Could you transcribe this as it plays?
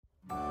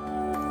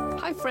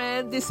Hi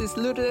friend, this is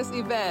Lourdes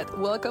Yvette.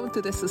 Welcome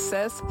to the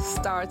Success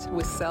Starts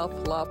with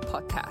Self-Love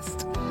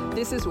podcast.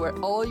 This is where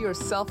all your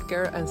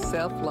self-care and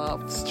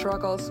self-love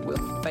struggles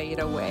will fade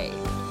away.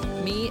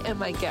 Me and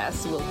my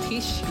guests will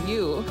teach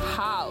you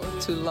how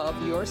to love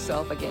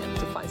yourself again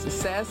to find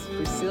success,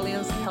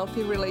 resilience,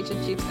 healthy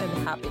relationships, and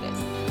happiness.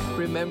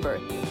 Remember,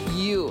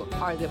 you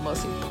are the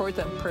most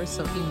important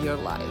person in your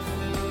life.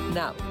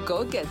 Now,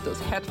 go get those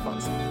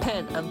headphones,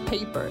 pen, and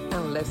paper,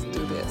 and let's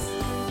do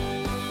this.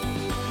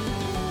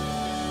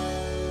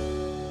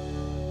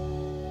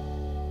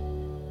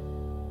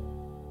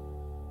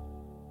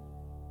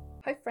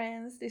 Hi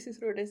friends, this is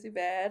Lourdes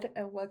Yvette,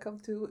 and welcome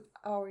to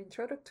our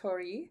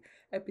introductory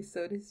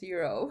episode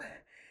 0.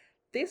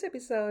 This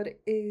episode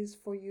is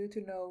for you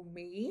to know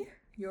me,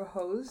 your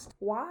host,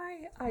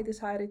 why I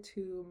decided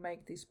to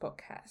make this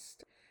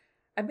podcast.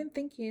 I've been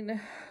thinking,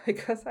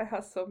 because I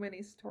have so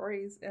many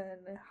stories,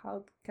 and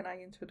how can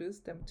I introduce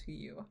them to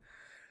you?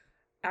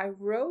 I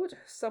wrote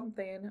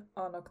something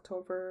on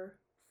October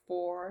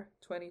 4,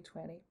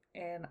 2020,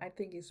 and I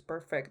think it's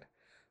perfect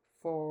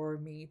for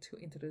me to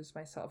introduce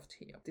myself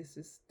to you. This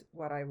is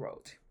what I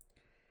wrote.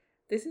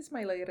 This is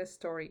my latest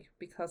story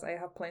because I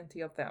have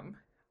plenty of them.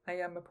 I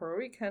am a Puerto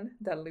Rican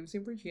that lives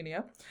in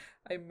Virginia.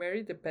 I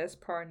married the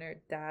best partner,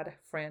 dad,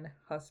 friend,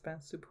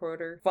 husband,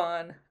 supporter,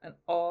 fun, and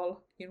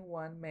all in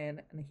one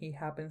man, and he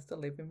happens to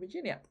live in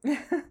Virginia.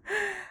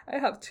 I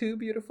have 2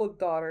 beautiful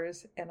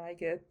daughters, and I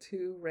get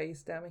to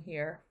raise them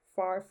here,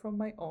 far from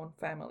my own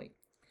family,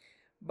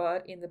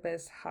 but in the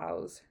best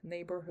house,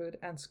 neighborhood,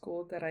 and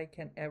school that I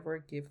can ever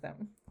give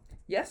them.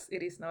 Yes,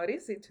 it is not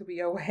easy to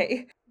be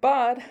away,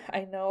 but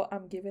I know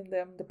I'm giving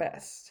them the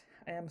best.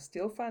 I am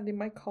still finding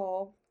my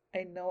call.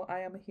 I know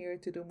I am here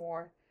to do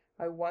more.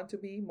 I want to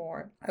be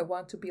more. I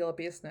want to build a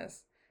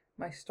business.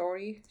 My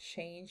story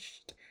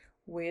changed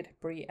with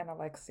Brie and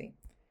Alexi.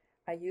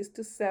 I used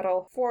to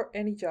settle for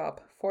any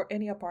job, for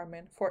any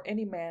apartment, for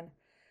any man,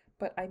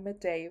 but I met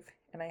Dave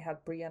and I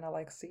had Brie and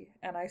Alexi,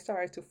 and I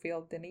started to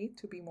feel the need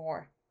to be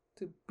more,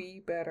 to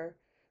be better,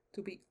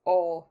 to be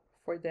all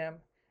for them,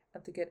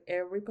 and to get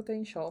every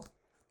potential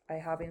I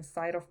have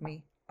inside of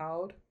me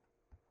out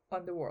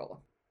on the world.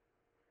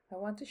 I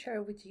want to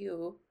share with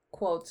you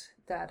quotes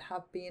that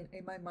have been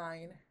in my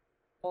mind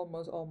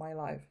almost all my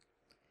life.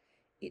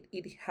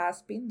 It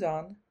has been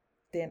done,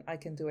 then I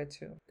can do it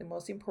too. The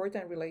most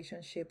important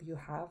relationship you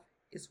have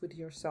is with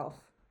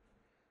yourself.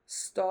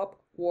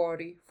 Stop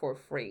worrying for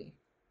free.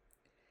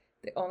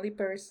 The only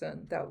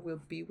person that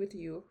will be with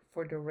you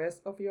for the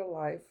rest of your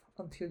life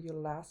until your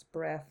last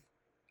breath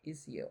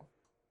is you.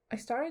 I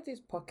started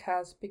this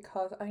podcast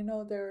because I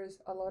know there's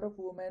a lot of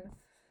women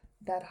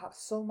that have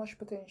so much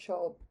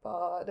potential,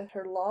 but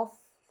her love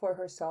for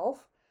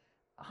herself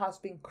has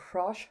been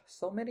crushed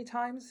so many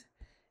times,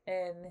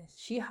 and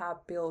she had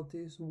built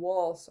these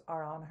walls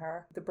around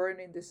her. The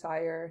burning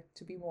desire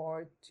to be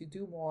more, to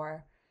do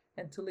more,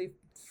 and to live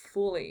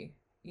fully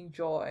in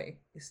joy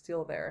is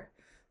still there.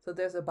 So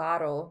there's a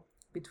battle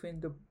between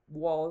the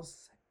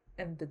walls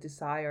and the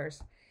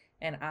desires,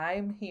 and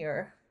I'm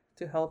here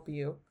to help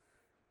you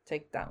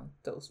take down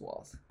those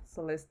walls.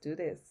 So let's do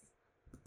this.